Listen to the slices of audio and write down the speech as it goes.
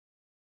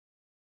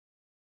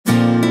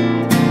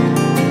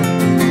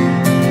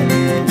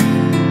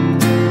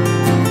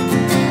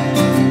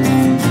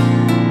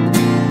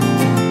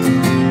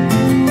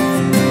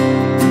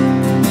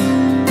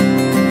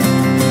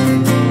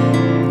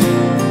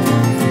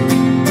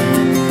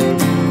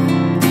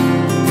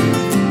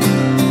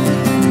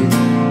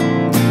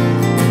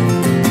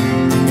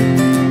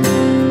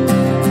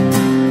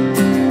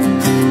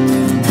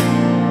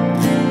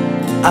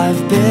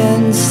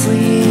been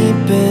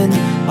sleeping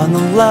on the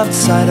left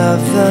side of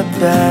the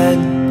bed,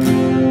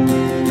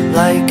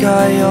 like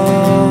I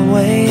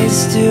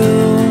always do.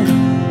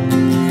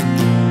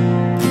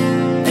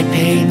 I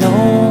pay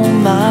no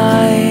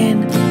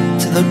mind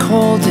to the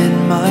cold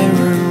in my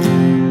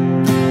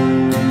room.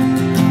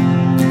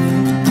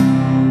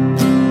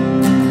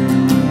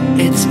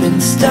 It's been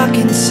stuck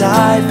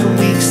inside for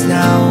weeks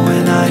now,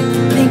 and I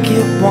think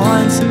it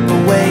wants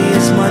away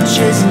as much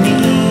as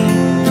me.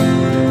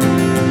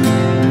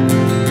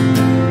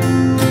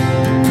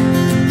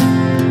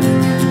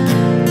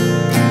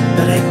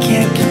 But I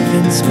can't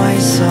convince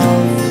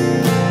myself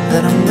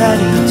that I'm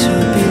ready to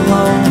be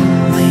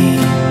lonely.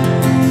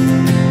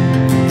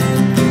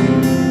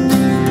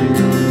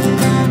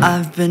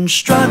 I've been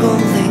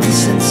struggling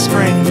since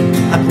spring.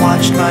 I've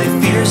watched my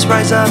fears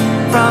rise up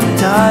from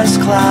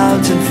dust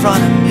clouds in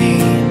front of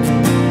me,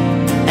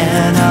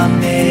 and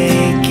I'm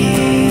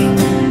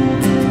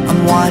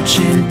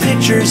watching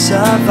pictures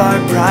of our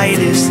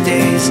brightest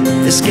days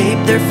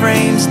escape their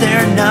frames.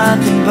 They're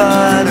nothing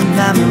but a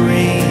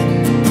memory,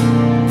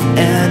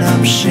 and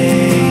I'm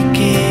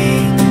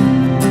shaking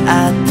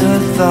at the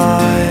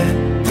thought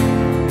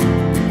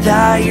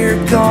that you're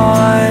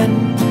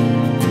gone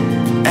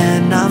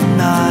and I'm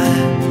not.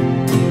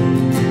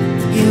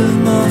 You've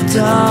moved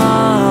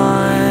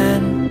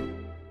on.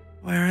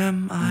 Where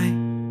am I?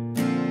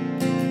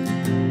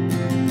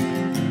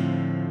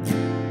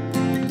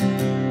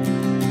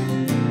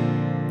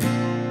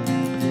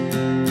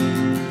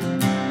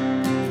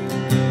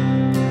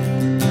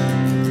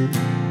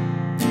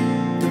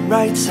 The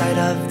right side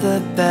of the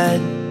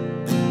bed,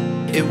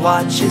 it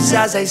watches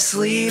as I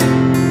sleep,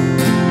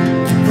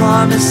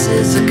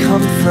 promises a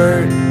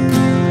comfort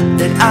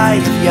that I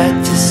have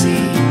yet to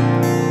see.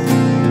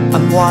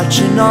 I'm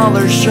watching all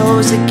our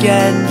shows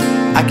again,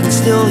 I can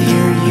still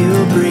hear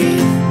you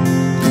breathe.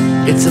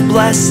 It's a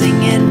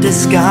blessing in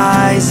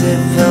disguise, it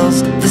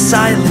fills the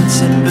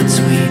silence in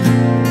between.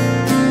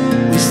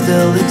 We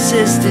still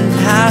exist in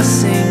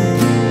passing,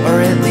 or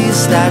at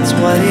least that's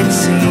what it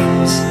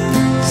seems.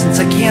 Since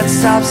I can't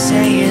stop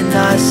saying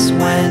us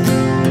when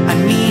I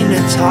mean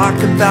to talk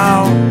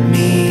about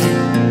me.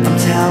 I'm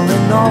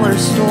telling all our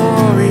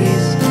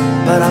stories,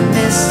 but I'm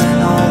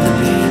missing all the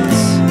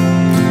beats.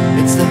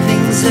 It's the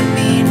things that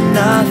mean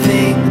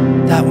nothing,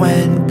 that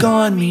when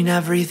gone mean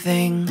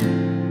everything.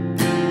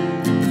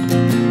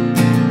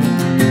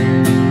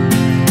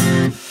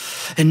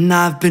 And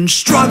I've been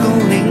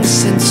struggling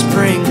since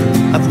spring.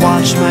 I've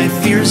watched my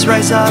fears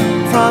rise up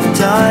from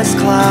dust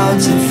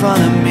clouds in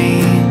front of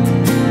me,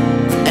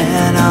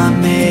 and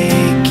I'm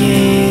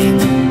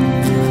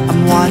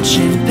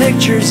watching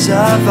pictures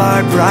of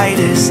our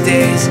brightest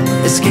days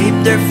escape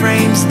their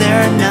frames.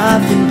 They're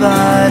nothing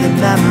but a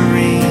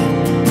memory,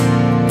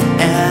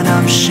 and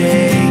I'm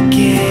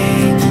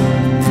shaking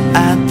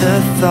at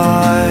the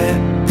thought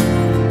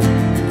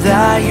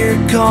that you're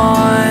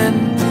gone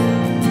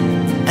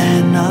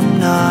and I'm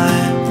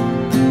not.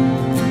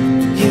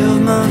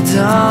 You've moved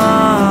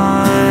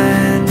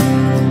on.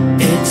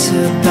 It's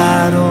a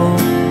battle,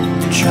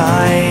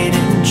 tried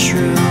and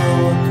true.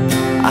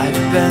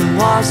 I've been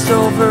lost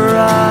over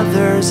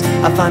others,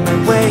 I find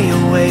my way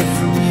away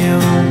from you.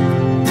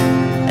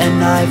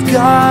 And I've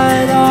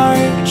got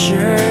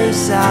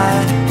archers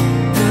at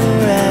the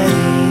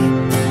ready,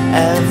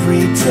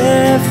 every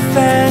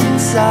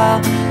defense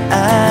I'll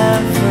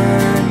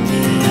ever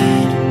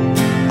need.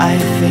 I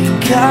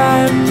think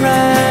I'm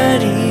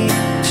ready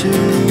to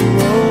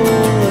roll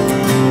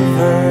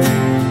over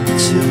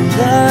to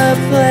the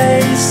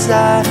place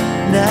I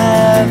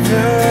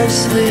never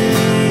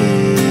sleep,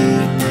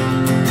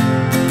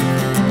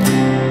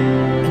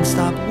 and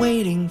stop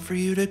waiting for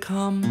you to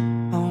come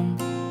home.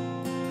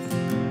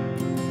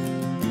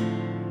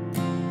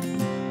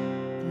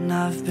 And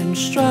I've been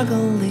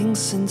struggling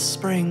since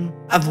spring.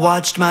 I've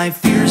watched my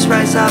fears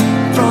rise up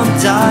from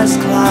dust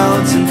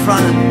clouds in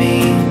front of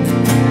me,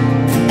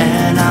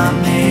 and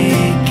I'm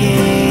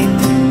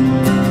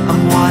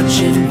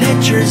watching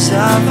pictures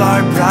of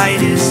our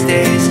brightest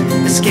days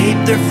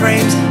escape their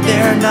frames.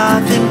 They're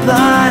nothing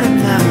but a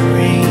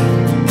memory,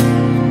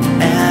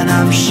 and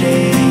I'm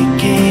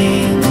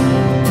shaking.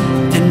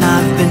 And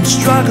I've been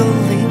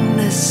struggling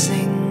to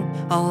sing.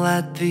 I'll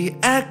let the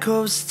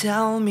echoes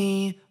tell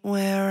me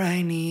where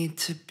I need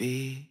to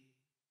be.